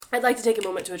I'd like to take a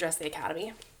moment to address the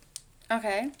Academy.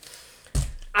 Okay.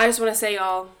 I just want to say,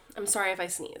 y'all, I'm sorry if I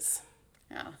sneeze.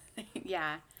 Oh,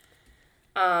 yeah.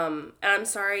 And I'm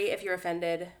sorry if you're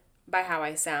offended by how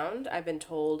I sound. I've been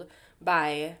told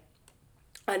by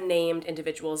unnamed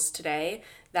individuals today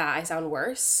that I sound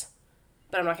worse,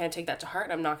 but I'm not going to take that to heart,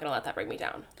 and I'm not going to let that bring me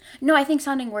down. No, I think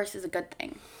sounding worse is a good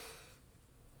thing.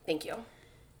 Thank you.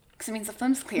 Because it means the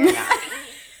phlegm's clear now.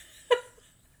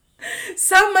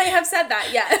 Some might have said that,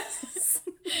 yes.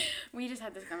 We just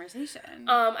had this conversation.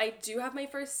 I do have my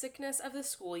first sickness of the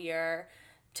school year.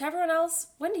 To everyone else,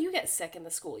 when do you get sick in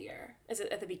the school year? Is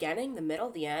it at the beginning, the middle,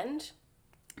 the end?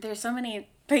 There's so many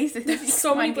places.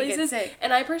 So many places.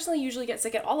 And I personally usually get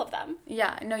sick at all of them.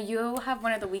 Yeah, no, you have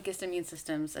one of the weakest immune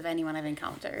systems of anyone I've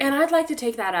encountered. And I'd like to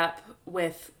take that up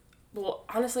with, well,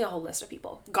 honestly, a whole list of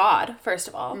people. God, first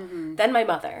of all. Mm-hmm. Then my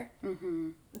mother.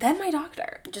 Mm-hmm. Then my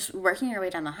doctor. Just working your way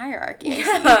down the hierarchy.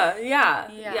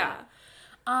 Yeah.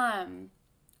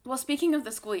 Well, speaking of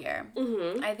the school year,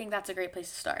 I think that's a great place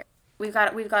to start. We've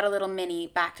got a little mini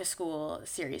back to school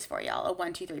series for y'all, a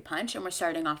 1, 2, 3 punch, and we're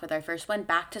starting off with our first one,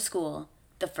 back to school,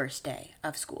 the first day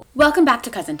of school. Welcome back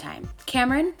to Cousin Time.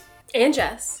 Cameron and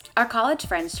Jess, our college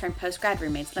friends turned post-grad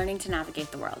roommates learning to navigate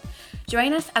the world.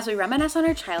 Join us as we reminisce on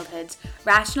our childhoods,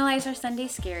 rationalize our Sunday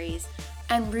scaries,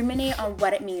 and ruminate on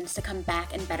what it means to come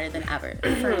back and better than ever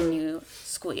for a new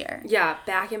school year. Yeah,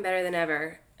 back and better than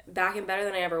ever. Back and better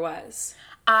than I ever was.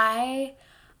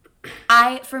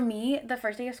 For me, the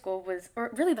first day of school was, or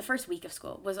really the first week of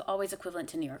school, was always equivalent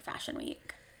to New York Fashion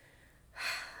Week.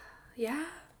 Yeah.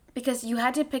 Because you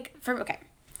had to pick,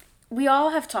 we all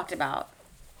have talked about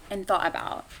and thought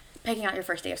about picking out your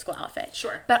first day of school outfit.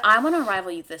 Sure. But I want to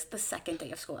rival you the second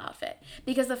day of school outfit.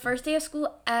 Because the first day of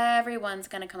school, everyone's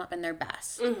going to come up in their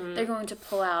best. Mm-hmm. They're going to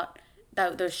pull out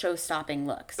those show-stopping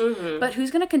looks. Mm-hmm. But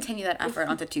who's going to continue that effort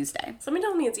onto Tuesday? Somebody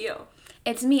tell me it's you.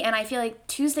 It's me, and I feel like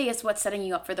Tuesday is what's setting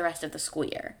you up for the rest of the school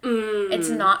year. It's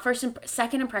not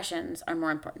second impressions are more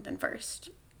important than first.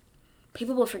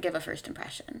 People will forgive a first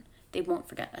impression. They won't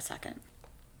forget a second.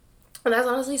 And that's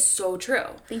honestly so true.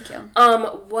 Thank you.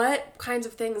 What kinds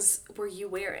of things were you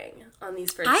wearing on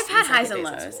these first? I've had highs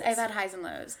and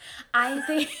lows. I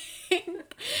think.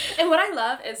 And what I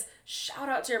love is shout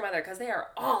out to your mother because they are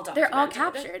all documented. They're all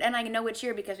captured, and I know which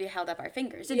year because we held up our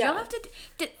fingers. Did y'all have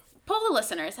to? Poll the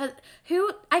listeners. I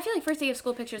feel like first day of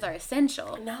school pictures are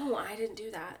essential. No, I didn't do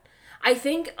that. I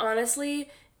think honestly,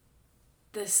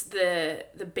 the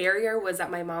barrier was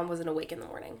that my mom wasn't awake in the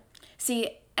morning.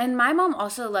 See, and my mom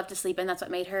also loved to sleep, and that's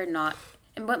what made her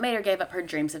give up her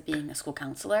dreams of being a school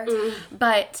counselor.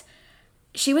 But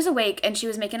she was awake, and she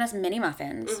was making us mini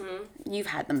muffins. Mm-hmm. You've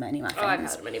had the mini muffins. Oh, I've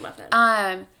had a mini muffin.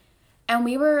 And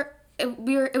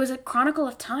it was a chronicle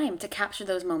of time to capture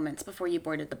those moments before you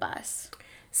boarded the bus.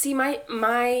 See, my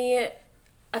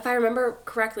if I remember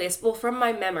correctly, well, from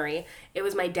my memory, it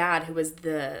was my dad who was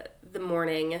the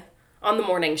morning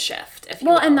shift. If you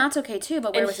will. And that's okay too.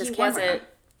 But where was his camera?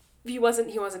 He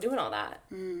wasn't doing all that.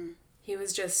 He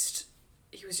was just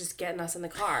getting us in the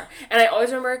car. And I always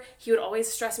remember he would always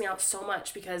stress me out so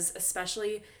much because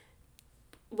especially,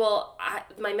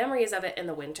 my memory is of it in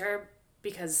the winter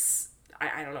because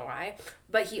I don't know why,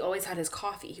 but he always had his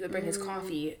coffee. He would bring his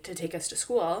coffee to take us to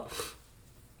school.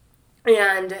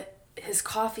 And his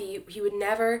coffee,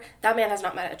 that man has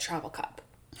not met a travel cup.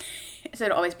 So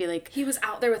it'd always be like... He was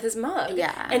out there with his mug.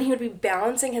 Yeah. And he would be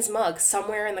balancing his mug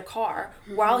somewhere in the car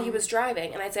while he was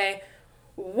driving. And I'd say,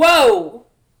 whoa,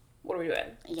 what are we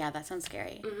doing? Yeah, that sounds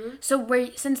scary. Mm-hmm. So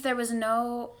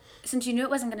since you knew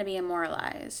it wasn't going to be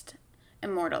immortalized,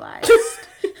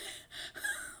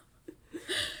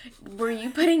 were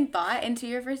you putting thought into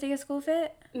your first day of school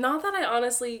fit? Not that I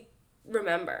honestly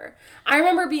remember. I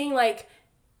remember being like,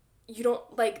 you don't,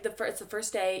 like, it's the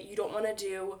first day, you don't want to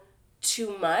do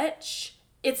too much.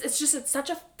 It's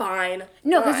such a fine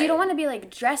No, because you don't want to be,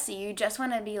 like, dressy. You just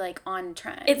want to be, like, on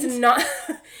trend. It's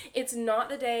not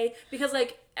the day, because,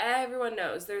 like, everyone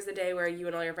knows there's the day where you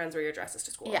and all your friends wear your dresses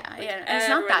to school. Yeah, like, it's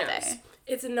not that day.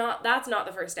 That's not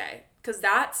the first day, because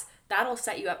that'll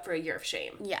set you up for a year of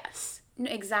shame. Yes,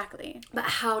 exactly. But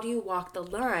how do you walk the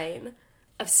line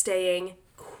of staying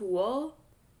cool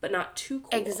but not too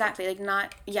cool? Exactly, like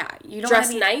not, you don't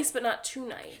dress nice but not too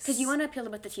nice, because you want to appeal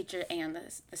to both the teacher and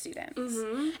the students.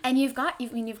 Mm-hmm. And you've got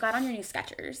on your new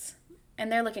Skechers,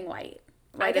 and they're looking white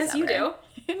I guess you do.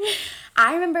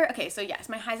 I remember, okay, so yes,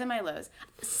 my highs and my lows.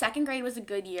 Second grade was a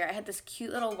good year. I had this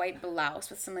cute little white blouse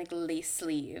with some, like, lace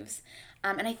sleeves.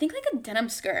 And I think, like, a denim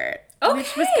skirt. Okay.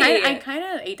 Which was I kind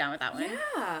of ate down with that one.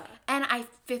 Yeah. And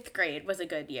fifth grade was a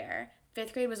good year.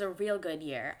 Fifth grade was a real good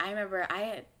year. I remember I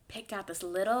had picked out this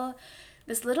little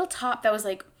top that was,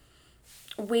 like,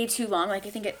 way too long. Like, I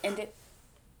think it ended...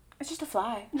 It's just a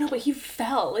fly. No, but he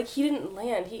fell. Like, he didn't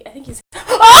land. I think he's...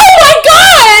 Oh my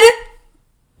god!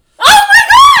 Oh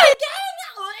my god!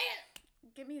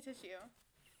 Give me a tissue.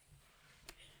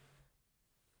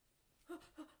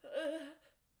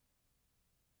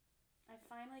 I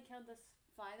finally killed this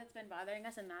fly that's been bothering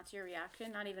us, and that's your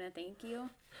reaction? Not even a thank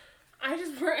you? I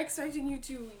just weren't expecting you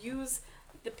to use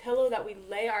the pillow that we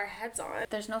lay our heads on.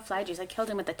 There's no fly juice. I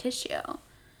killed him with a tissue.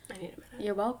 I need a minute.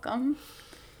 You're welcome.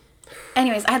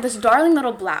 Anyways, I had this darling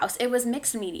little blouse. It was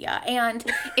mixed media, and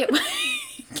it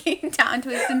came down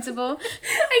to a sensible...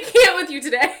 I can't with you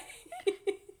today.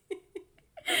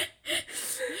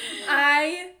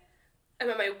 I am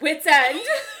at my wit's end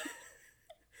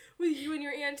with you and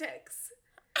your antics.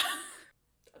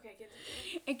 Okay,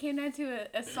 continue. It came down to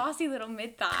a saucy little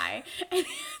mid-thigh. And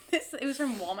it was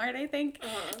from Walmart, I think.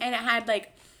 Uh-huh. And it had,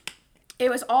 like... It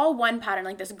was all one pattern,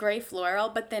 like this gray floral,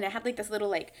 but then it had like this little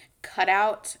like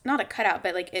cutout, not a cutout,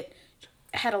 but like it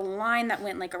had a line that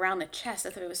went like around the chest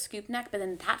as if it was scoop neck, but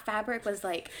then that fabric was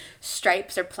like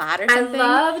stripes or plaid or something. I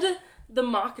loved the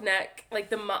mock neck,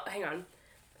 like hang on.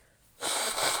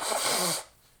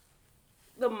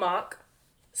 The mock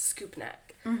scoop neck.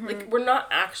 Mm-hmm. Like, we're not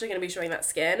actually going to be showing that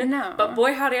skin. No. But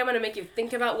boy, howdy, I'm going to make you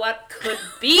think about what could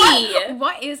be.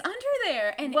 What is under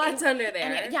there? And what's under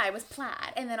there? And it was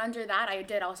plaid. And then under that, I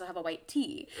did also have a white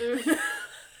tee.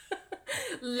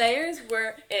 Layers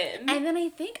were in. And then I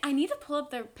think I need to pull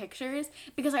up the pictures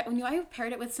because I knew I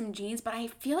paired it with some jeans, but I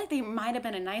feel like they might have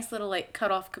been a nice little, like,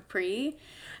 cut-off capri.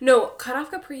 No, cut-off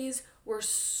capris were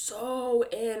so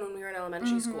in when we were in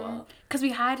elementary school. Because we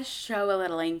had to show a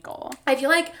little ankle. I feel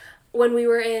like when we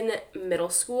were in middle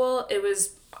school, it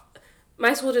was...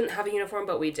 My school didn't have a uniform,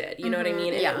 but we did. You know what I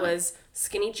mean? And it was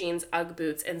skinny jeans, Ugg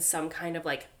boots, and some kind of,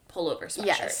 like, pullover sweatshirt.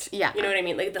 Yes, yeah. You know what I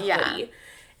mean? Like, the hoodie.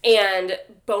 And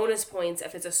bonus points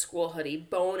if it's a school hoodie.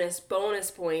 Bonus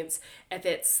points if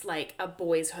it's, like, a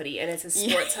boy's hoodie and it's a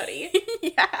sports hoodie.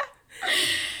 Yeah.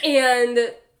 And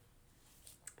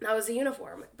that was the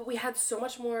uniform. But we had so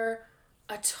much more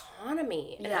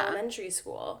autonomy in elementary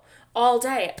school all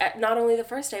day, not only the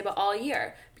first day but all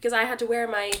year, because I had to wear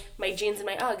my jeans and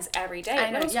my Uggs every day. I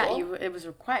know, it was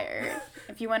required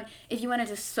if you wanted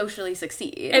to socially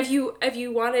succeed. If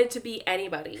you wanted to be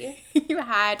anybody, you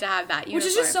had to have that uniform. Which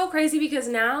is just so crazy because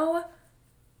now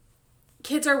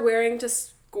kids are wearing to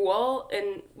school,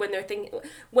 and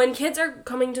when kids are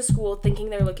coming to school thinking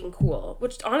they're looking cool,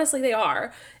 which honestly they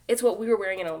are, it's what we were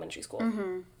wearing in elementary school.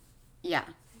 Mm-hmm. Yeah.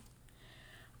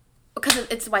 Because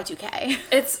it's Y2K.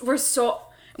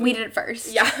 We did it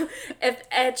first. Yeah. If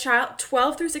a child,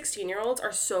 12 through 16-year-olds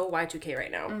are so Y2K right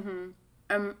now.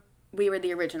 Mm-hmm. We were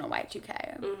the original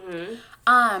Y2K.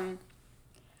 Mm-hmm.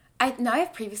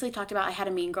 I've previously talked about I had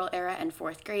a Mean Girl era in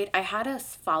 4th grade. I had a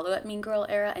follow-up Mean Girl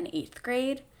era in 8th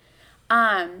grade.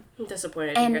 I'm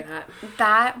disappointed to hear that.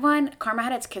 That one, karma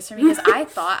had its kiss for me because I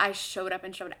thought I showed up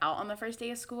and showed out on the first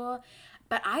day of school.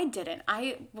 But I didn't.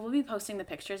 I will be posting the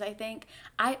pictures, I think.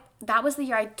 That was the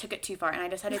year I took it too far and I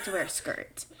decided to wear a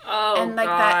skirt. Oh, and like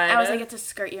God. that, I was like, it's a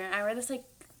skirt year. And I wear this like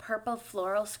purple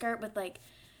floral skirt with like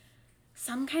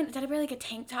some kind, did I wear like a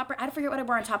tank top? I forget what I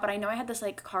wore on top, but I know I had this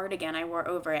like cardigan I wore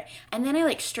over it. And then I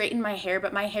like straightened my hair,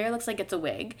 but my hair looks like it's a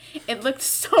wig. It looked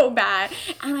so bad.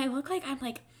 And I look like I'm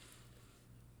like,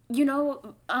 you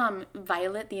know,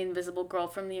 Violet, the invisible girl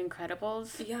from The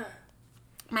Incredibles? Yeah.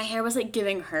 My hair was, like,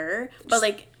 giving her, but,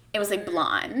 like, it was, like,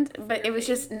 blonde. But it was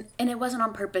just, and it wasn't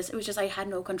on purpose. It was just I had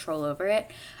no control over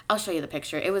it. I'll show you the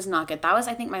picture. It was not good. That was,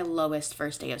 I think, my lowest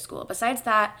first day of school. Besides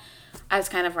that, I was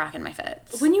kind of rocking my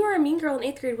fits. When you were a mean girl in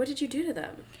 8th grade, what did you do to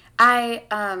them? I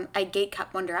gate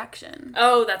kept One Direction.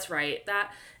 Oh, that's right.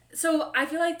 So I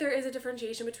feel like there is a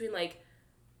differentiation between, like,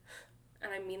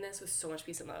 and I mean this with so much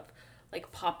peace and love,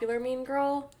 like, popular mean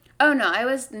girl. Oh, no, I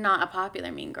was not a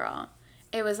popular mean girl.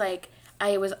 It was, like,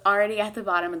 I was already at the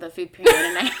bottom of the food pyramid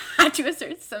and I had to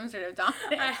assert some sort of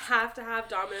dominance. I have to have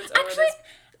dominance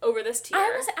over this tier.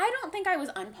 I don't think I was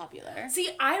unpopular.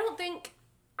 See,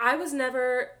 I was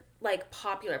never, like,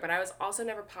 popular, but I was also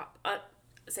never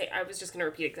I was just going to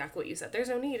repeat exactly what you said. There's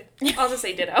no need. I'll just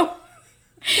say ditto.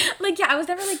 Like, yeah, I was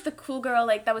never, like, the cool girl,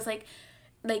 like, that was, like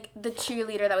the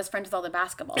cheerleader that was friends with all the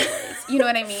basketball boys. You know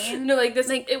what I mean? No, like, this,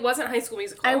 like, it wasn't High School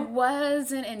Musical. I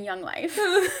wasn't in Young Life.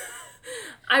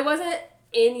 I wasn't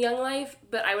in Young Life,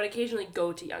 but I would occasionally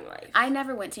go to Young Life. I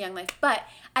never went to Young Life, but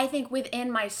I think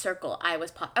within my circle, I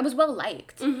was well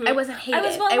liked. Mm-hmm. I wasn't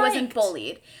hated. I wasn't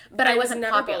bullied, but I wasn't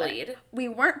never popular. Bullied. We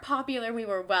weren't popular. We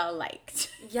were well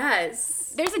liked.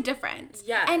 Yes. There's a difference.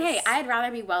 Yes. And hey, I'd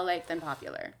rather be well liked than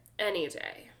popular. Any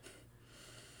day.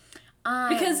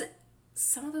 Because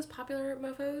some of those popular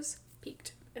mofos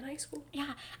peaked in high school.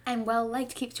 Yeah, and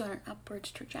well-liked keeps you on an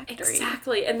upwards trajectory.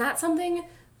 Exactly, and that's something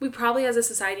we probably as a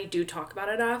society do talk about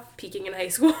enough, peaking in high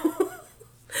school.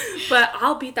 But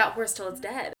I'll beat that horse till it's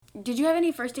dead. Did you have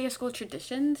any first day of school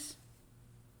traditions?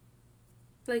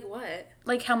 Like what?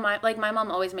 Like how my mom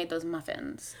always made those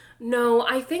muffins. No,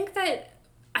 I think that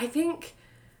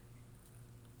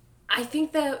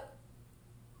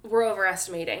we're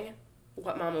overestimating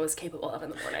what Mama was capable of in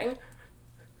the morning.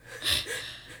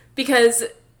 Because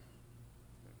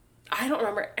I don't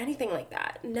remember anything like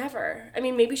that. Never. I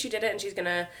mean, maybe she did it and she's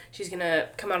gonna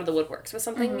come out of the woodworks with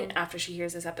something after she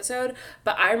hears this episode.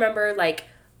 But I remember like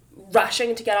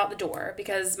rushing to get out the door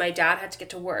because my dad had to get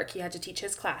to work. He had to teach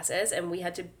his classes and we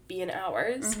had to be in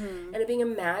hours. And it being a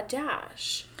mad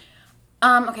dash.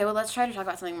 Okay, well, let's try to talk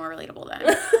about something more relatable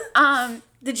then.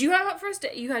 Did you have first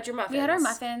day? You had your muffins. We had our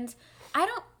muffins.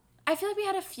 I feel like we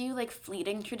had a few, like,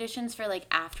 fleeting traditions for, like,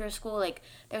 after school. Like,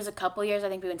 there was a couple years, I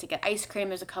think we went to get ice cream.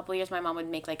 There's a couple years my mom would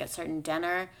make, like, a certain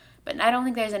dinner. But I don't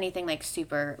think there's anything, like,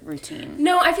 super routine.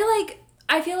 No, I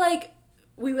feel like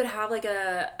we would have, like,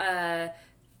 a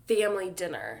family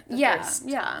dinner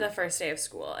the first day of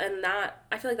school. And that,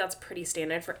 I feel like that's pretty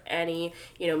standard for any,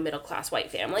 middle-class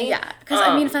white family. Yeah,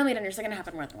 because, family dinners are going to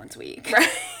happen more than once a week. Right.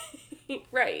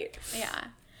 Right.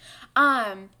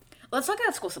 Yeah. Let's talk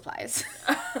about school supplies.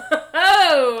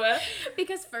 Oh!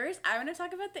 Because first, I want to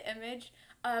talk about the image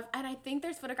of, and I think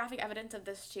there's photographic evidence of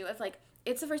this too, of like,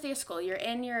 it's the first day of school, you're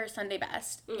in your Sunday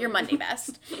best, your Monday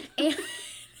best, and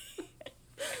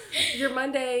your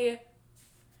Monday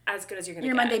as good as you're going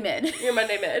to get. Your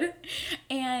Monday mid.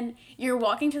 And you're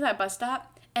walking to that bus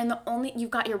stop, and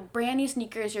you've got your brand new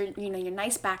sneakers, your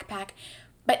nice backpack,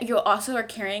 but you also are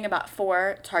carrying about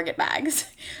 4 Target bags,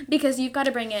 because you've got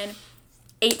to bring in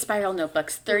 8 spiral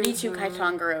notebooks, 32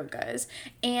 Ticonderogas,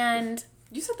 and...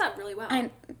 You said that really well.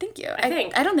 Thank you. I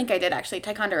don't think I did, actually.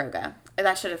 Ticonderoga.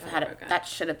 That should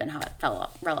have been how it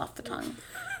roll off the tongue.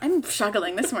 I'm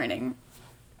struggling this morning.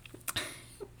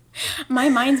 My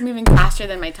mind's moving faster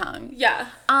than my tongue. Yeah.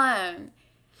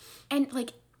 And,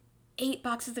 like, 8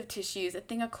 boxes of tissues, a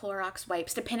thing of Clorox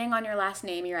wipes. Depending on your last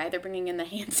name, you're either bringing in the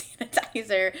hand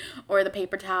sanitizer or the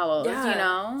paper towels,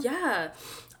 Yeah.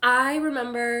 I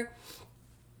remember...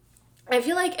 I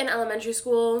feel like in elementary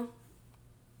school,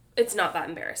 it's not that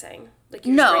embarrassing. Like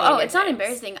it's not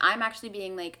embarrassing. I'm actually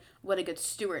being like, what a good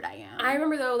steward I am. I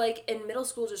remember though, like in middle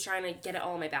school, just trying to get it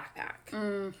all in my backpack.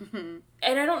 Mm-hmm.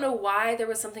 And I don't know why there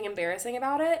was something embarrassing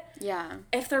about it. Yeah.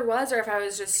 If there was, or if I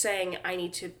was just saying I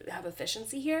need to have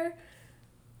efficiency here.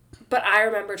 But I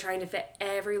remember trying to fit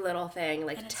every little thing,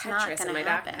 like Tetris, in my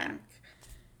backpack.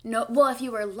 No, well, if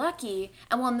you were lucky,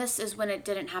 and this is when it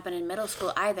didn't happen in middle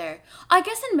school either. I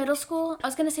guess in middle school, I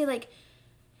was going to say, like,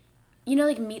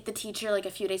 like meet the teacher, like,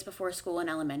 a few days before school in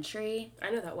elementary.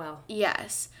 I know that well.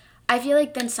 Yes. I feel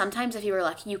like then sometimes if you were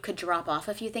lucky, you could drop off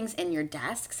a few things in your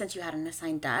desk since you had an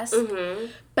assigned desk. Mm-hmm.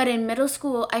 But in middle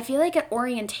school, I feel like at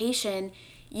orientation,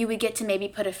 you would get to maybe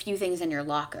put a few things in your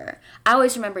locker. I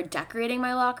always remember decorating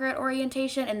my locker at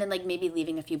orientation and then, like, maybe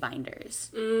leaving a few binders.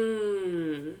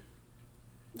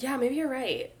 Yeah, maybe you're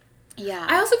right. Yeah.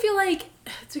 I also feel like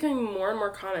it's becoming more and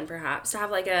more common, perhaps, to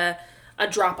have, like, a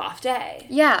drop-off day.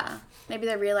 Yeah. Maybe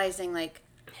they're realizing, like...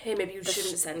 Hey, maybe you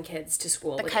shouldn't send kids to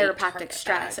school with chiropractic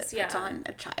stress it puts on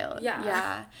a child.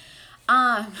 Yeah.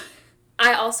 Yeah.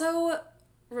 I also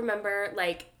remember,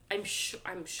 like, I'm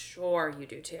sure you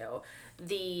do, too,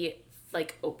 the...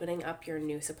 like opening up your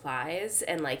new supplies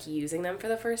and like using them for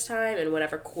the first time and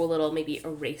whatever cool little maybe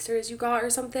erasers you got or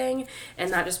something,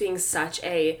 and that just being such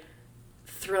a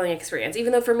thrilling experience.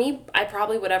 Even though for me, I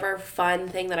probably whatever fun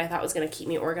thing that I thought was going to keep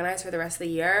me organized for the rest of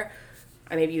the year,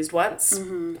 I maybe used once.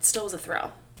 It still was a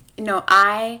thrill. No,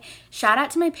 I shout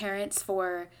out to my parents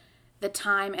for the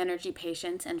time, energy,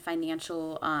 patience, and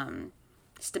financial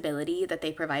stability that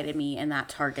they provided me in that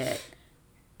Target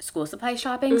school supply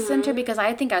shopping center, because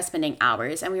I think I was spending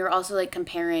hours, and we were also like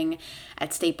comparing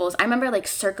at Staples. I remember like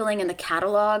circling in the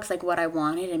catalogs like what I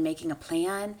wanted and making a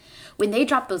plan. When they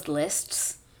dropped those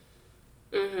lists,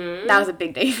 that was a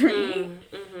big day for me.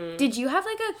 Did you have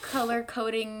like a color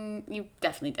coding? You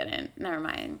definitely didn't. Never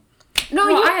mind.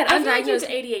 No, I had undiagnosed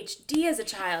ADHD as a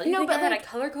child. You think I had a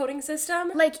color coding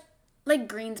system? Like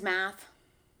Green's math.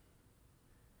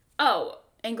 Oh.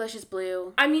 English is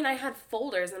blue. I mean, I had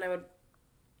folders, and and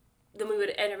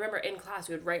I remember in class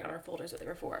we would write on our folders what they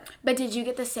were for. But did you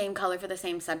get the same color for the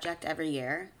same subject every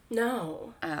year?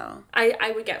 No. Oh.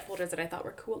 I would get folders that I thought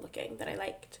were cool looking, that I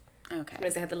liked. Okay.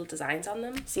 Because they had little designs on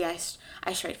them. See, I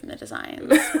strayed from the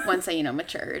designs once I,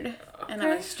 matured. Okay. And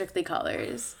I was strictly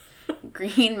colors.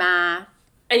 Green, math.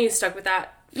 And you stuck with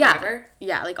that forever?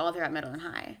 Yeah, like all throughout middle and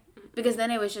high. Because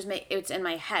then it was just it's in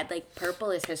my head, like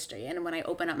purple is history. And when I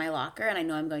open up my locker and I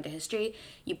know I'm going to history,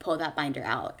 you pull that binder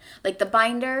out. Like the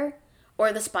binder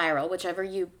or the spiral, whichever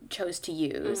you chose to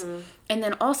use. Mm-hmm. And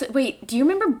then also, wait, do you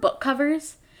remember book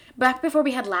covers? Back before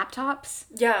we had laptops,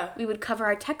 yeah, we would cover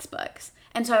our textbooks.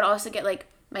 And so I'd also get like,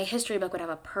 my history book would have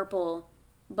a purple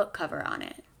book cover on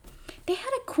it. They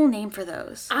had a cool name for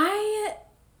those. I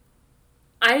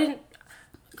didn't...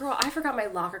 Girl, I forgot my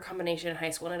locker combination in high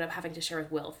school and ended up having to share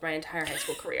with Will for my entire high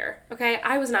school career. Okay?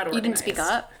 I was not organized. You didn't speak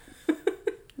up?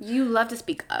 You love to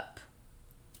speak up.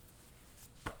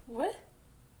 What?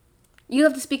 You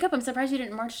love to speak up. I'm surprised you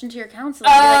didn't march into your counselor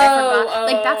and be like, I forgot.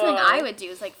 Like, that's something I would do,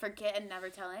 is like forget and never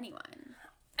tell anyone.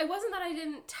 It wasn't that I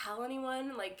didn't tell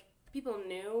anyone. Like, people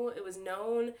knew. It was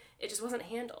known. It just wasn't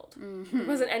handled. Mm-hmm. There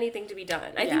wasn't anything to be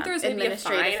done. I think there was maybe a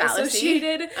fine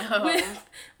associated with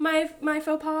my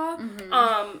faux pas.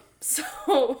 Mm-hmm.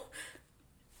 So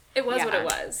it was what it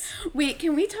was. Wait,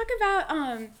 can we talk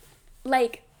about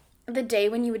like the day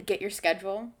when you would get your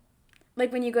schedule?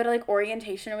 Like when you go to like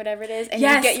orientation or whatever it is, and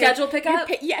yes, you get schedule pickup.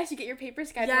 Yes, you get your paper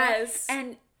schedule. Yes,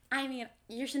 and I mean,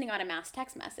 you're sending out a mass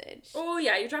text message. Oh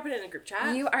yeah, you drop it in a group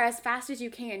chat. You are as fast as you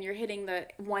can. You're hitting the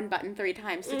one button 3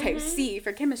 times to type C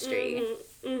for chemistry.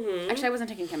 Mm-hmm. Actually, I wasn't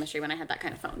taking chemistry when I had that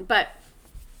kind of phone, but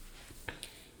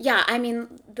yeah, I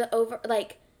mean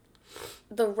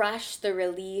the rush, the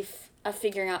relief of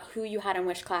figuring out who you had in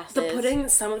which classes. The putting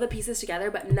some of the pieces together,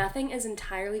 but nothing is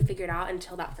entirely figured out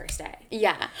until that first day.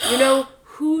 Yeah. You know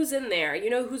who's in there.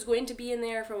 You know who's going to be in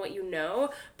there from what you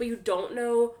know, but you don't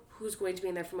know who's going to be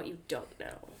in there from what you don't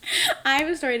know. I have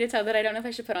a story to tell that I don't know if I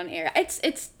should put on air.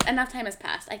 It's enough time has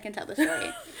passed. I can tell the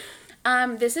story.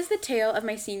 This is the tale of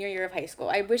my senior year of high school.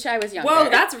 I wish I was younger. Whoa,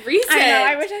 that's recent. I know,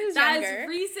 I wish I was younger. That is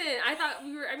recent. I thought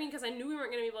because I knew we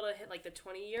weren't going to be able to hit like the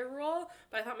 20-year rule,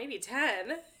 but I thought maybe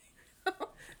 10.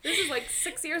 This is like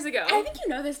 6 years ago. I think you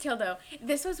know this tale though.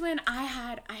 This was when I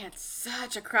had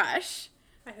such a crush.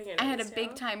 I had a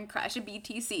big time crush, a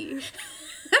BTC.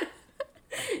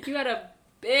 You had a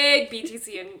big BTC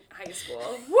in high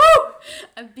school. Woo!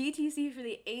 A BTC for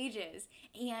the ages.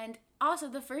 And also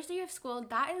the first day of school,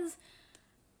 that is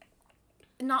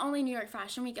not only New York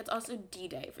Fashion Week, it's also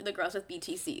D-Day for the girls with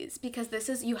BTCs, because this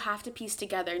is, you have to piece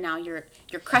together now your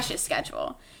crush's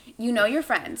schedule. You know your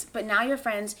friends, but now your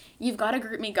friends, you've got a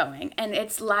group me going, and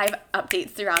it's live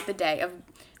updates throughout the day of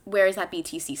where is that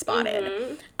BTC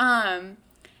spotted. Mm-hmm.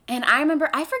 And I remember,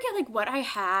 I forget like what I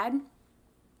had,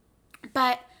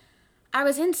 but I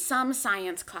was in some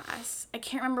science class. I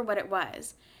can't remember what it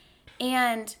was.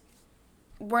 And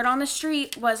word on the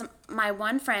street was my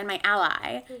one friend, my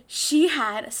ally, she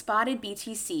had spotted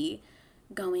BTC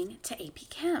going to AP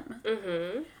Chem.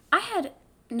 Mm-hmm. I had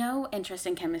no interest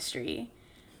in chemistry,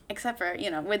 except for,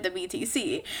 with the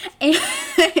BTC.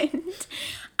 And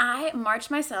I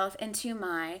marched myself into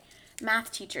my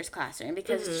math teacher's classroom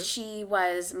because she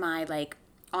was my,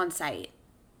 on-site.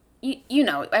 You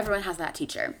know, everyone has that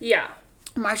teacher. Yeah.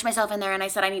 Marched myself in there and I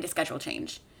said, I need a schedule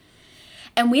change.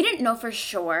 And we didn't know for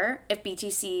sure if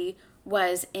BTC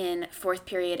was in 4th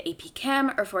period AP Chem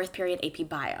or 4th period AP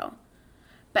Bio.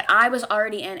 But I was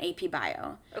already in AP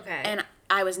Bio. Okay. And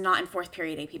I was not in 4th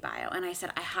period AP Bio. And I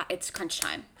said, it's crunch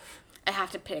time. I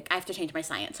have to change my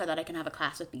science so that I can have a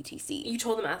class with BTC. You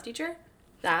told the math teacher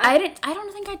that? I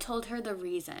don't think I told her the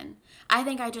reason. I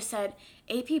think I just said,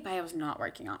 AP Bio is not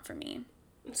working out for me.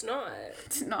 It's not.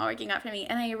 It's not working out for me.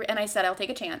 And I said, I'll take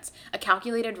a chance. A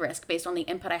calculated risk based on the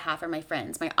input I have from my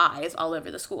friends, my eyes all over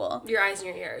the school. Your eyes and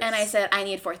your ears. And I said, I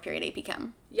need 4th period AP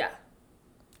Chem. Yeah.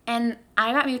 And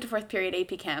I got moved to 4th period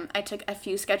AP Chem. I took a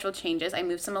few schedule changes. I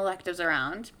moved some electives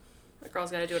around. A girl's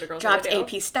got to do what a girl's got got to do. do.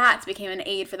 AP Stats, became an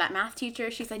aide for that math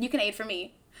teacher. She said, you can aide for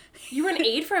me. You were an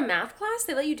aide for a math class?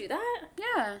 They let you do that?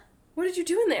 Yeah. What did you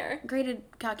do in there? Graded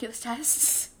calculus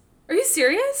tests. Are you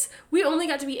serious? We only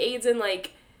got to be aides in the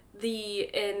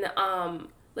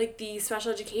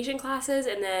special education classes,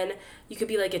 and then you could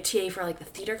be like a TA for like the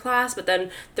theater class, but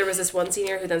then there was this one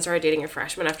senior who then started dating a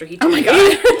freshman after he took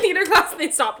theater class, and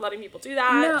they stopped letting people do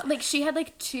that. No, she had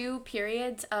 2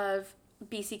 periods of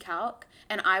BC Calc,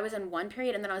 and I was in 1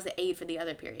 period, and then I was the aide for the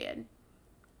other period.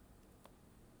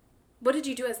 What did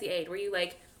you do as the aide? Were you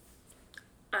like,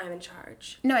 I'm in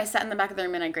charge? No, I sat in the back of the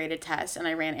room and I graded tests, and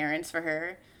I ran errands for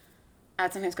her.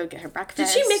 I'd sometimes go get her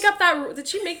breakfast. Did she make up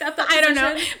that I don't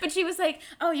know. But she was like,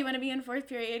 oh, you want to be in 4th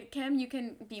period Chem? You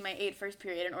can be my aide 1st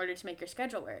period in order to make your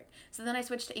schedule work. So then I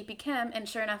switched to AP Chem, and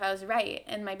sure enough, I was right,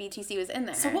 and my BTC was in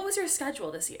there. So what was your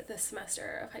schedule this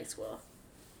semester of high school?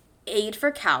 Aide for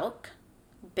Calc,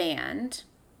 band.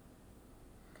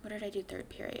 What did I do 3rd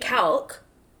period? Calc?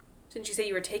 Didn't you say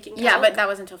you were taking calc? Yeah, but that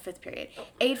was until 5th period. How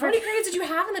many periods did you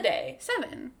have in the day?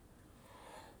 7.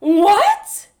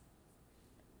 What?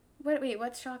 Wait,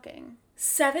 what's shocking?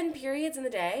 7 periods in the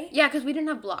day? Yeah, because we didn't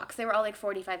have blocks. They were all like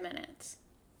 45 minutes.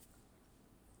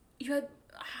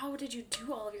 How did you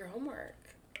do all of your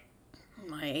homework?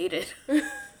 I ate it.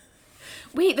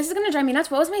 Wait, this is going to drive me nuts.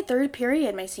 What was my 3rd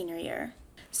period my senior year?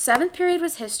 7th period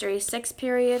was history. 6th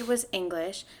period was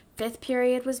English. 5th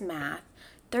period was math.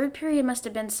 3rd period must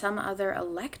have been some other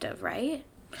elective, right?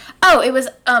 Oh, it was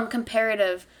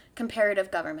comparative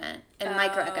government and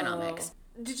microeconomics.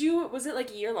 Was it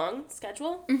like a year-long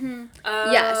schedule? Mm-hmm.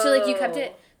 Oh. Yeah, so like you kept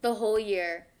it the whole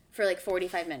year for like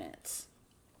 45 minutes.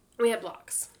 We had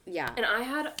blocks. Yeah. And I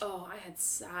had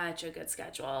such a good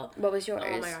schedule. What was yours?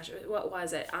 Oh my gosh, what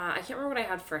was it? I can't remember what I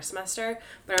had first semester,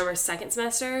 but I remember second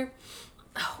semester.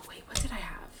 Oh, wait, what did I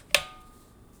have?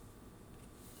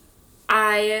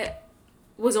 I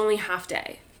was only half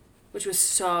day, which was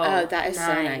so that is nice.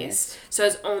 so nice. So I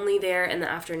was only there in the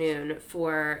afternoon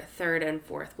for 3rd and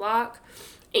 4th block,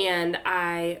 and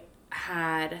I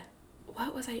had,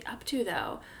 what was I up to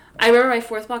though? I remember my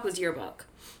 4th block was yearbook,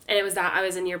 and it was that I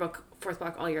was in yearbook 4th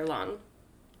block all year long.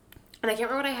 And I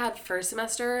can't remember what I had first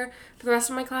semester for the rest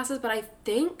of my classes, but I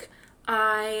think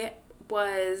I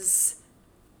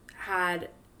had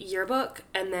yearbook,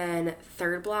 and then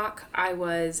 3rd block I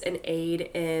was an aide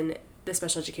in the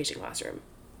special education classroom.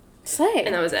 Slay.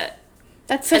 And that was it.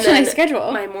 That's such a nice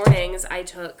schedule. My mornings I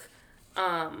took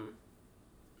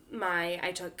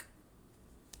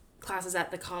classes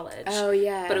at the college. Oh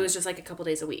yeah. But it was just like a couple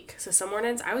days a week. So some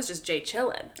mornings I was just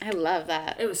chilling. I love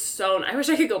that. It was I wish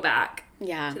I could go back.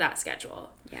 Yeah. To that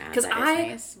schedule. Yeah. Because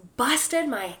I busted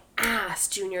my ass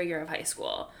junior year of high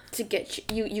school. To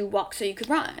get you walked so you could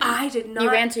run. I did not. You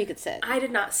ran so you could sit. I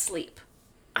did not sleep.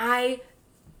 I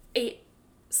ate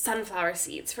sunflower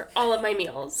seeds for all of my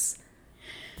meals.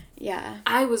 Yeah.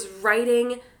 I was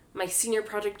writing my senior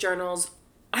project journals.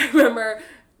 I remember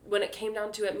when it came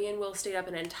down to it, me and Will stayed up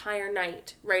an entire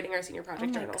night writing our senior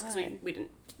project journals because we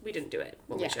didn't do it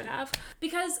when we should have.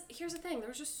 Because here's the thing, there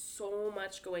was just so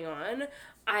much going on.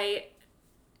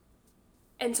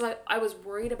 So I was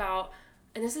worried about,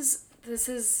 and this was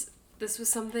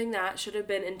something that should have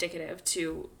been indicative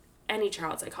to any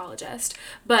child psychologist,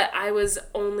 but I was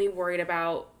only worried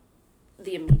about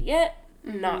the immediate,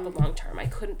 not the long term. I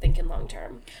couldn't think in long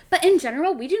term. But in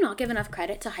general, we do not give enough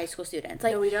credit to high school students.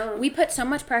 Like, no, we don't. We put so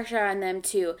much pressure on them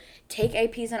to take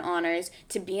APs and honors,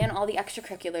 to be in all the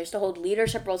extracurriculars, to hold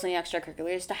leadership roles in the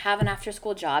extracurriculars, to have an after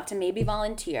school job, to maybe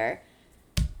volunteer.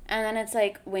 And then it's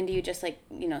like, when do you just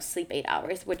sleep 8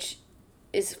 hours, which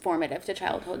is formative to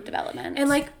childhood development.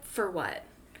 And for what?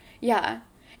 Yeah.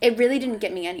 It really didn't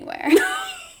get me anywhere.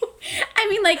 I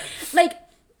mean,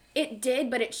 it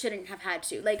did, but it shouldn't have had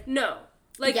to. No.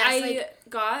 I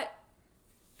got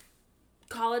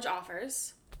college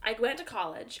offers. I went to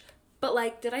college.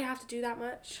 But, did I have to do that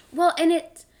much? Well, and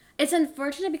it's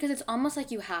unfortunate because it's almost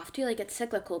like you have to. It's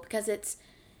cyclical because it's...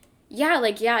 Yeah,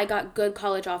 I got good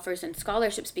college offers and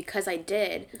scholarships because I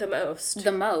did.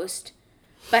 The most.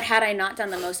 But had I not done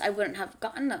the most, I wouldn't have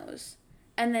gotten those.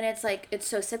 And then it's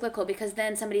so cyclical because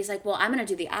then somebody's like, well, I'm going to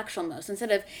do the actual most.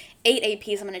 Instead of 8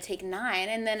 APs, I'm going to take 9.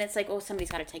 And then it's like, oh, somebody's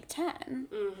got to take 10.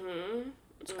 Mm-hmm.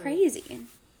 It's crazy.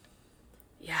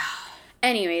 Yeah.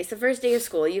 Anyways, the first day of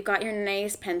school, you got your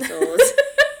nice pencils.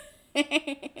 Yeah,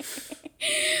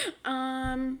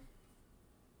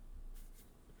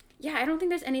 I don't think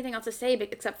there's anything else to say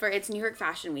except for it's New York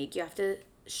Fashion Week. You have to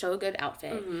show a good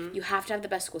outfit. Mm-hmm. You have to have the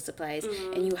best school supplies.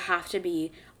 Mm-hmm. And you have to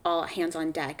be all hands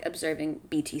on deck observing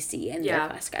BTC and their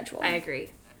class schedule. I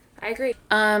agree.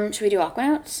 Should we do Aqua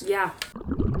Notes? Yeah.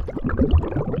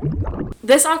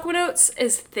 This Aqua Notes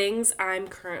is things I'm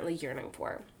currently yearning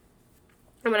for.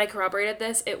 And when I corroborated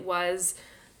this, it was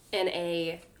in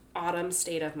a autumn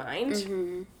state of mind.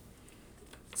 Mm-hmm.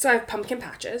 So I have pumpkin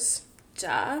patches.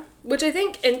 Duh. Which I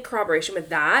think in corroboration with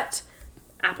that,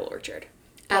 apple orchard.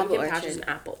 Pumpkin patches and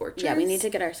apple orchards. Yeah, we need to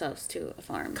get ourselves to a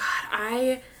farm. God,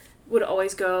 I would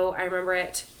always go, I remember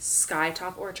it,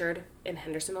 Skytop Orchard in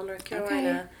Hendersonville, North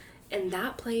Carolina. Okay. And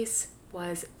that place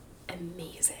was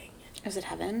amazing. Was it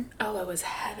heaven? Oh, it was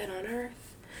heaven on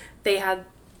earth.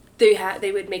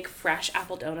 They would make fresh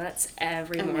apple donuts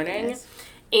every morning.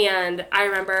 And I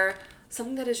remember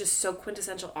something that is just so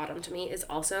quintessential autumn to me is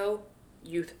also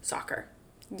youth soccer.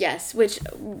 Yes, which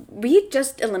we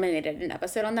just eliminated an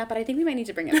episode on that, but I think we might need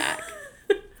to bring it back.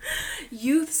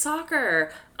 Youth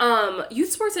soccer.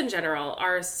 Youth sports in general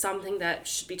are something that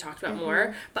should be talked about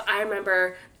more. But I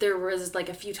remember there was like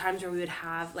a few times where we would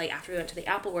have, like, after we went to the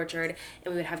apple orchard,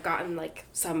 and we would have gotten like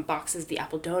some boxes of the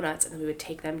apple donuts, and then we would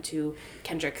take them to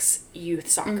Kendrick's youth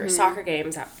soccer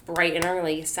games at bright and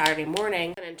early Saturday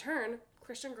morning. And in turn,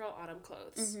 Christian girl autumn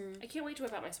clothes. I can't wait to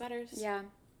whip out my sweaters. Yeah.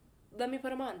 Let me put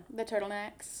them on. The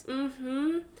turtlenecks.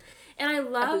 And I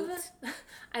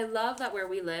love that where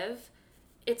we live,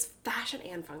 it's fashion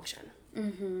and function.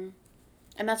 And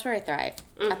that's where I thrive,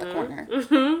 at the corner.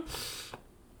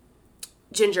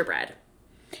 Gingerbread.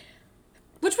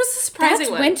 Which was a surprising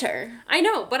That's one. winter. I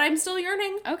know, but I'm still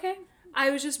yearning. Okay. I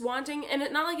was just wanting, and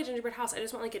not like a gingerbread house, I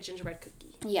just want like a gingerbread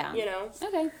cookie. Yeah. You know?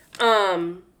 Okay.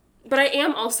 But I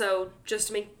am also, just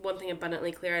to make one thing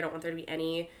abundantly clear, I don't want there to be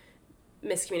any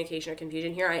miscommunication or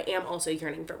confusion here, I am also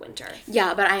yearning for winter.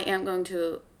 Yeah, but I am going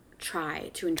to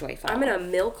try to enjoy fall. I'm going to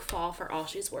milk fall for all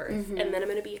she's worth, and then I'm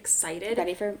going to be excited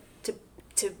Ready for...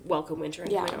 to welcome winter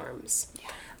into my arms.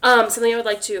 Yeah. Something I would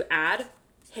like to add,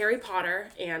 Harry Potter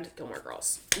and Gilmore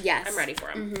Girls. Yes. I'm ready for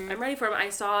them. I'm ready for them. I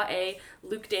saw a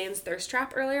Luke Dane's thirst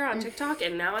trap earlier on TikTok,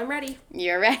 and now I'm ready.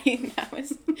 You're ready. That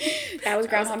was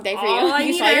Groundhog Day for you. I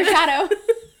You saw your shadow.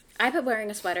 I put wearing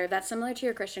a sweater that's similar to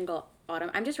your Christian girl autumn.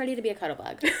 I'm just ready to be a cuddle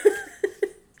bug.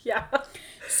 Yeah.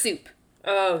 Soup.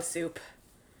 Oh, soup.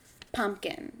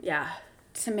 Pumpkin. Yeah.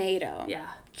 Tomato. Yeah.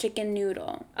 Chicken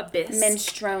noodle. A bisque.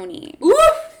 Minestrone. Ooh!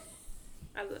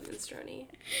 I love minestrone.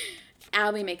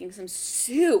 I'll be making some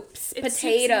soups. It's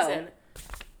potato. Soup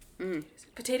season.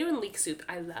 Potato and leek soup.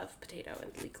 I love potato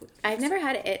and leek soup. I've never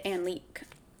had it and leek.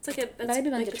 It's like a... But I'd be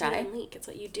willing like to try. And leek. It's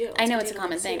what you do. I know it's a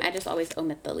common thing. I just always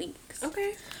omit the leeks.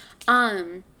 Okay.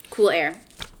 Cool air.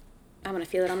 I'm gonna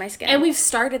feel it on my skin. And we've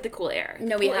started the cool air.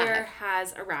 No, we cool haven't. air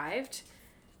has arrived.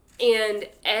 And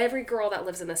every girl that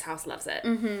lives in this house loves it.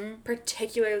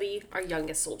 Particularly our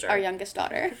youngest soldier. Our youngest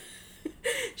daughter.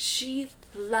 She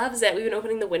loves it. We've been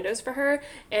opening the windows for her,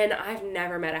 and I've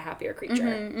never met a happier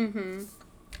creature.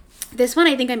 This one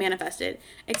I think I manifested,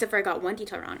 except for I got one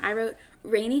detail wrong. I wrote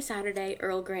rainy Saturday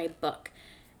Earl Grey book.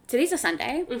 Today's a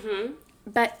Sunday.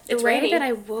 But the way rainy. that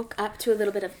I woke up to a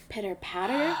little bit of pitter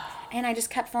patter, and I just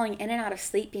kept falling in and out of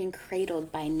sleep, being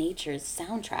cradled by nature's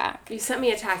soundtrack. You sent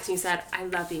me a text and you said, I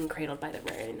love being cradled by the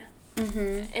rain.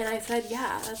 And I said,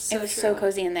 yeah, that's so It was true. so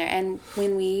cozy in there. And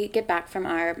when we get back from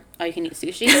our all-you-can-eat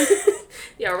sushi,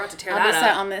 Yeah, we're about to tear I'll be that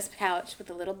sat up. on this couch with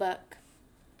a little book,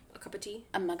 A cup of tea,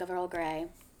 a mug of Earl Grey.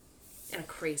 and a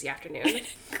crazy afternoon.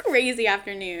 Crazy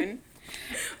afternoon.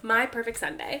 My perfect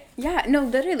Sunday. Yeah, no,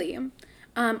 literally.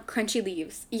 Crunchy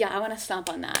leaves. Yeah, I want to stomp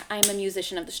on that. I'm a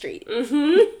musician of the street.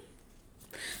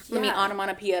 Let me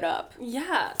onomatopoeia it up.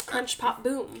 Yeah, crunch, pop,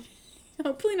 boom.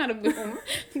 Hopefully not a boom.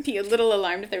 Be a little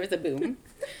alarmed if there was a boom.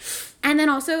 And then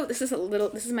also, this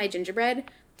is my gingerbread.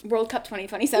 World Cup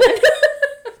 2027.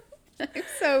 I'm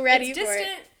so ready It's for distant,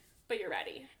 it. but you're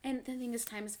ready. And the thing is,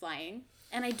 time is flying.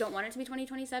 And I don't want it to be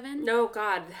 2027. No,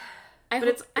 God. I But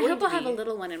hope, it's I going hope to I'll have a be.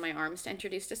 little one in my arms to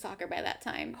introduce to soccer by that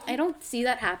time. I don't see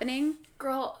that happening.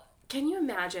 Girl, can you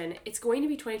imagine? It's going to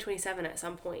be 2027 at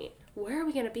some point. Where are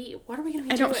we going to be? What are we going to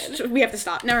be doing? We have to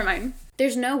stop. Never mind.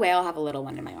 There's no way I'll have a little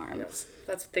one in my arms.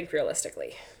 Let's think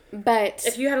realistically. But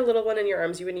If you had a little one in your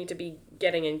arms, you would need to be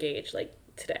getting engaged, like,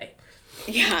 today.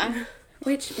 yeah,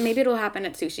 which maybe it'll happen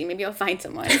at sushi. Maybe I'll find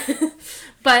someone.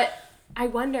 But I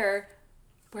wonder,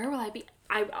 where will I be?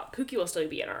 Pookie will still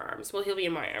be in our arms. Well, he'll be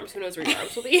in my arms. Who knows where your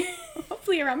arms will be?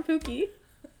 Hopefully around Pookie.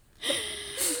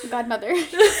 Godmother.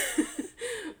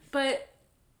 But,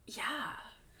 yeah.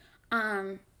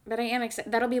 But I am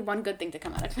excited. That'll be one good thing to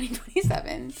come out of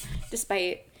 2027,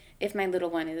 despite if my little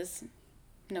one is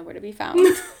nowhere to be found.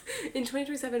 In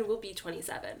 2027, we'll be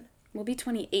 27. We'll be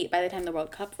 28 by the time the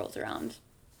World Cup rolls around.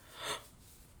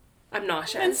 I'm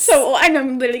nauseous. And so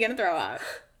I'm literally gonna throw up.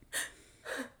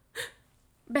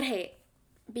 But hey,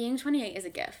 being 28 is a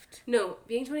gift. No,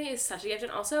 being 28 is such a gift.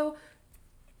 And also,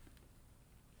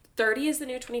 30 is the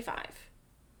new 25.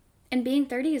 And being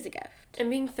 30 is a gift. And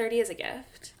being 30 is a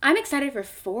gift. I'm excited for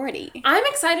 40. I'm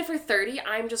excited for 30.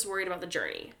 I'm just worried about the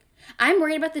journey. I'm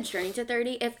worried about the journey to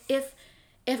 30. If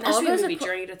That all should be a goes movie,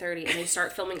 Journey to 30, and they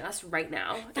start filming us right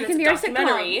now. And That it's can a be our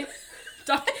documentary.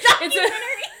 It's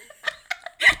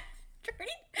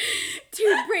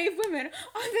Two brave women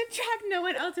on the track no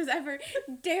one else has ever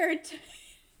dared to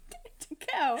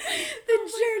go.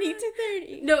 The journey to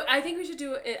 30. No, I think we should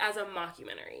do it as a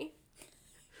mockumentary.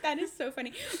 That is so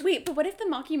funny. Wait, but what if the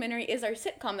mockumentary is our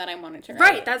sitcom that I'm monitoring?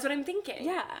 Right, that's what I'm thinking.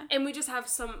 Yeah. And we just have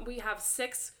we have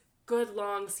 6 good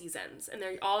long seasons, and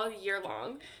they're all year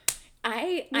long.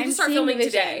 I'm We can start seeing filming the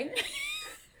vision. today.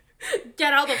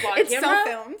 Get out the vlog It's camera.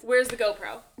 self-filmed. Where's the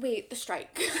GoPro? Wait, the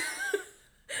strike.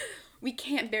 We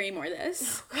can't bury more of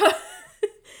this.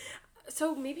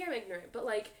 So maybe I'm ignorant, but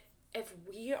like, if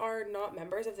we are not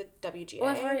members of the WGA...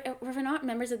 Well, if we're not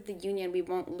members of the union, we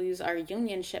won't lose our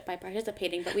unionship by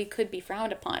participating, but we could be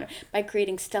frowned upon by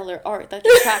creating stellar art that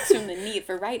detracts from the need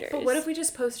for writers. But what if we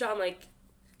just post it on, like,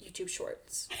 YouTube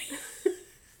Shorts?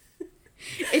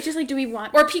 It's just like, do we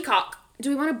want... Or Peacock. Do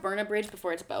we want to burn a bridge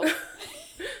before it's built?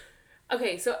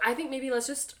 Okay, so I think maybe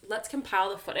let's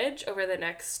compile the footage over the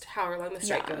next however long the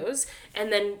strike goes,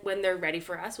 and then when they're ready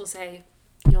for us, we'll say,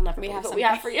 you'll never believe what we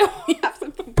have for you. We have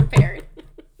something prepared.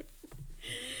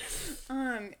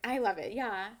 I love it,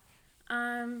 yeah.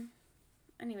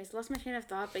 Anyways, lost my train of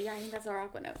thought, but yeah, I think that's our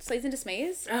aqua note. Slays and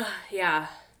dismays? Yeah.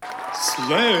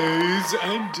 Slays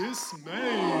and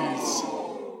dismays.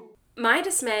 My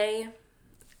dismay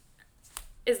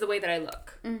is the way that I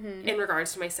look in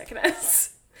regards to my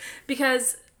sickness.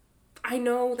 Because I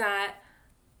know that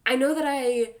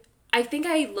I think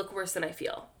I look worse than I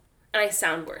feel. And I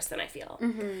sound worse than I feel.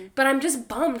 Mm-hmm. But I'm just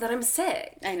bummed that I'm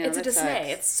sick. I know, it's a dismay.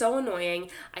 Sucks. It's so annoying.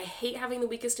 I hate having the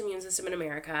weakest immune system in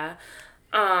America.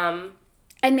 And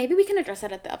maybe we can address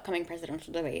that at the upcoming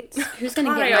presidential debates. Who's going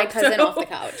to get my cousin off the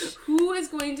couch? Who is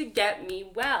going to get me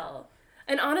well?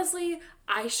 And honestly,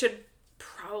 I should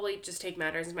probably just take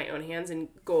matters in my own hands and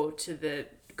go to the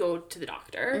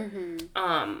doctor.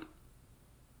 Mm-hmm.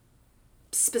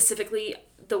 Specifically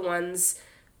the ones,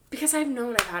 because I've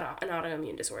known I've had an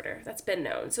autoimmune disorder. That's been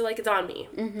known. So like, it's on me.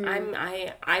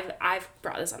 Mm-hmm. I've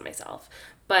brought this on myself.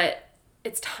 But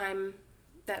it's time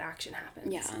that action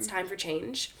happens. Yeah. It's time for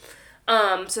change.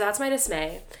 So that's my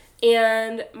dismay.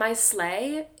 And my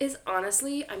slay is,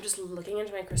 honestly, I'm just looking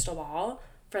into my crystal ball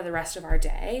for the rest of our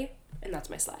day, and that's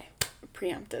my slay.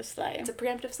 Preemptive slay. It's a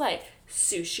preemptive slay.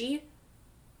 Sushi,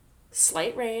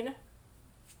 slight rain,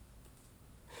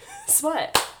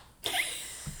 sweat.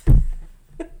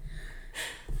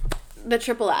 The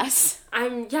triple S.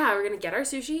 We're gonna get our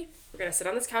sushi, we're gonna sit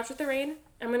on this couch with the rain,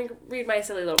 I'm gonna read my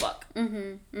silly little book.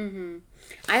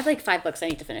 I have like 5 books I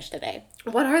need to finish today.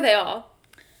 What are they all?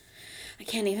 I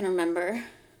can't even remember.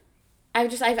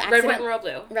 I've Red, White, and Royal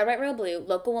Blue. Red, White, Royal Blue.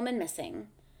 Local Woman Missing.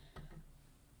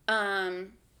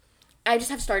 I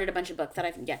just have started a bunch of books that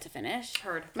I've yet to finish.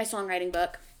 Heard. My songwriting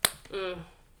book. And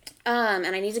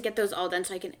I need to get those all done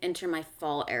so I can enter my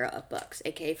fall era of books,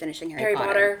 aka finishing Harry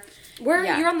Potter.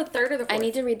 You're on the 3rd or the 4th? I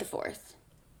need to read the 4th.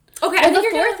 Okay,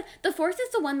 well, the fourth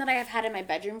is the one that I have had in my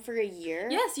bedroom for a year.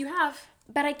 Yes, you have.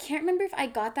 But I can't remember if I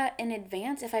got that in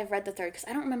advance, if I've read the 3rd, because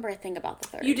I don't remember a thing about the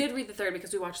 3rd. You did read the 3rd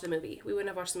because we watched the movie. We wouldn't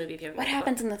have watched the movie if you hadn't What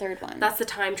happens in the 3rd one? That's the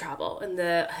time travel, and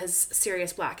his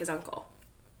Sirius Black, his uncle.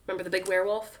 Remember the big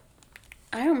werewolf?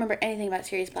 I don't remember anything about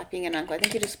Sirius Black being an uncle. I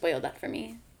think you just spoiled that for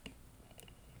me.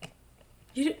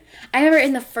 You did? I remember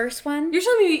in the first one... You're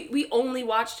telling me we only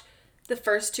watched the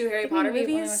first 2 Harry Potter movies?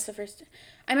 Only watched the first...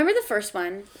 I remember the first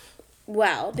one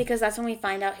well, because that's when we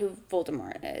find out who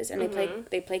Voldemort is, and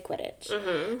they play Quidditch.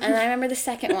 Mm-hmm. And I remember the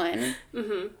second one.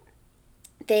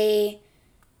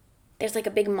 There's like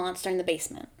a big monster in the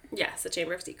basement. Yes, the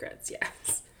Chamber of Secrets,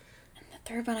 yes. And the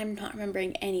third one, I'm not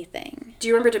remembering anything. Do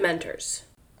you remember Dementors?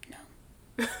 No.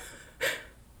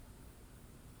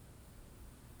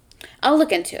 I'll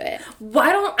look into it.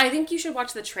 I think you should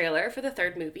watch the trailer for the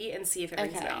 3rd movie and see if it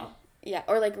rings a bell. Yeah,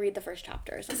 or like read the first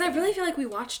chapter or something. Because I really feel like we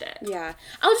watched it. Yeah.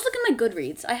 I'll just look at my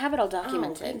Goodreads. I have it all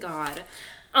documented. Oh, thank God.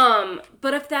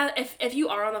 But if you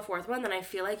are on the 4th one, then I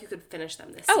feel like you could finish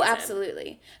them this season. Oh,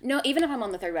 absolutely. No, even if I'm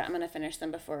on the 3rd one, I'm going to finish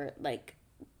them before, like,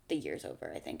 the year's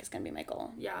over, I think is going to be my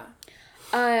goal. Yeah.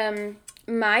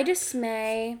 My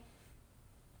dismay...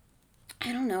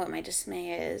 I don't know what my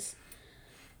dismay is.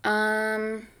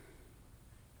 What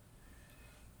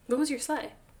was your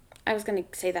slay? I was going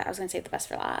to say that. I was going to save the best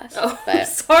for last. Oh, but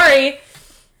sorry.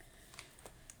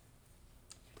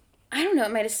 I don't know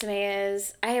what my dismay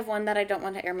is. I have one that I don't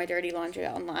want to air my dirty laundry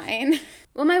online.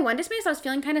 Well, my one dismay is I was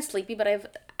feeling kind of sleepy, but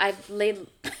I've laid...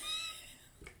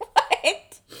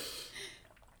 What?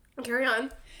 Carry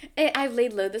on. I've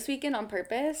laid low this weekend on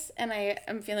purpose, and I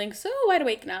am feeling so wide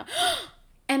awake now.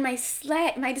 And my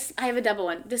slay, I have a double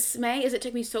one. Dismay is it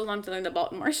took me so long to learn the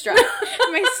Baltimore strut.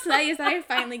 My slay is that I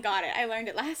finally got it. I learned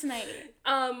it last night.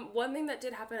 One thing that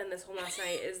did happen in this whole last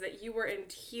night is that you were in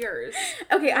tears.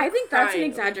 Okay, I think that's an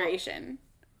exaggeration.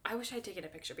 I wish I'd taken a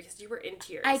picture because you were in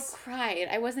tears. I cried.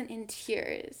 I wasn't in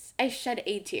tears. I shed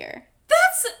a tear.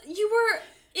 You were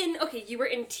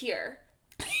in tear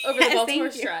over the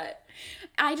Baltimore strut.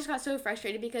 I just got so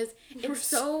frustrated because it's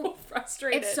so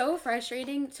frustrated. It's so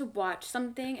frustrating to watch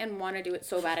something and want to do it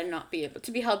so bad and not be able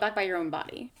to be held back by your own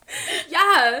body.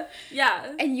 Yeah.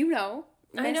 Yeah. And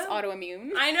Miss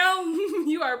Autoimmune. I know.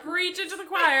 You are preaching to the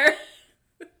choir.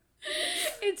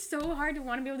 It's so hard to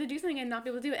want to be able to do something and not be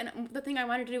able to do it. And the thing I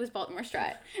wanted to do was Baltimore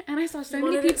Strut. And I saw so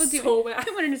many people do it. I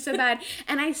wanted it so bad.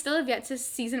 And I still have yet to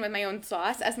season with my own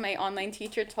sauce, as my online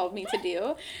teacher told me to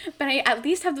do. But I at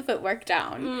least have the footwork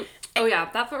down. Oh yeah,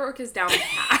 that footwork is down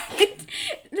pat. It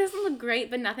doesn't look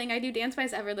great, but nothing I do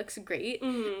dance-wise ever looks great.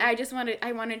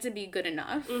 I wanted to be good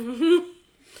enough. I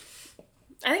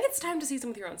think it's time to season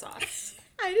with your own sauce.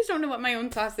 I just don't know what my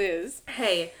own sauce is.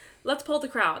 Hey, let's poll the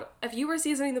crowd. If you were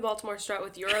seasoning the Baltimore Strut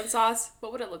with your own sauce,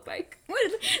 what would it look like?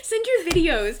 Send your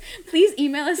videos. Please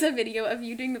email us a video of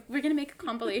you doing we're going to make a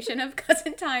compilation of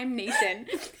Cousin Time Nation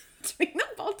doing the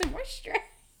Baltimore Strut.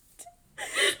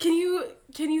 Can you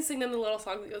sing them the little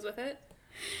song that goes with it?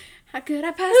 How could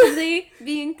I possibly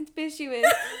be inconspicuous?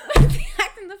 The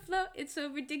act and the flow, it's so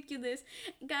ridiculous.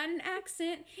 Got an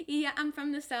accent, yeah, I'm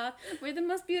from the South, where the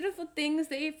most beautiful things,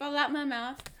 they fall out my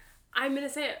mouth. I'm gonna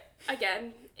say it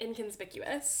again.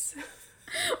 Inconspicuous.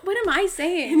 What am I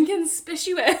saying?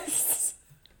 Inconspicuous.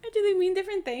 Do they mean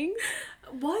different things?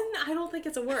 One, I don't think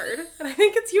it's a word, and I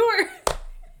think it's yours.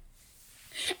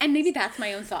 And maybe that's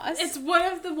my own sauce. It's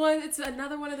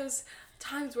another one of those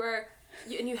times where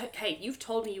you've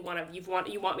told me you want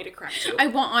me to correct you. I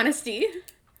want honesty.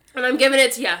 And I'm giving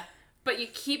it to you. But you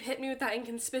keep hitting me with that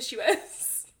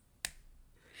inconspicuous.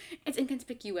 It's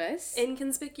inconspicuous.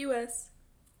 Inconspicuous.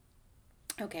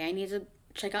 Okay, I need to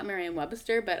check out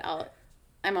Merriam-Webster, but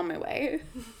I'm on my way.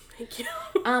 Thank you.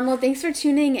 Well, thanks for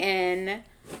tuning in.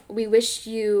 We wish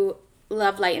you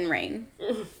love, light, and rain.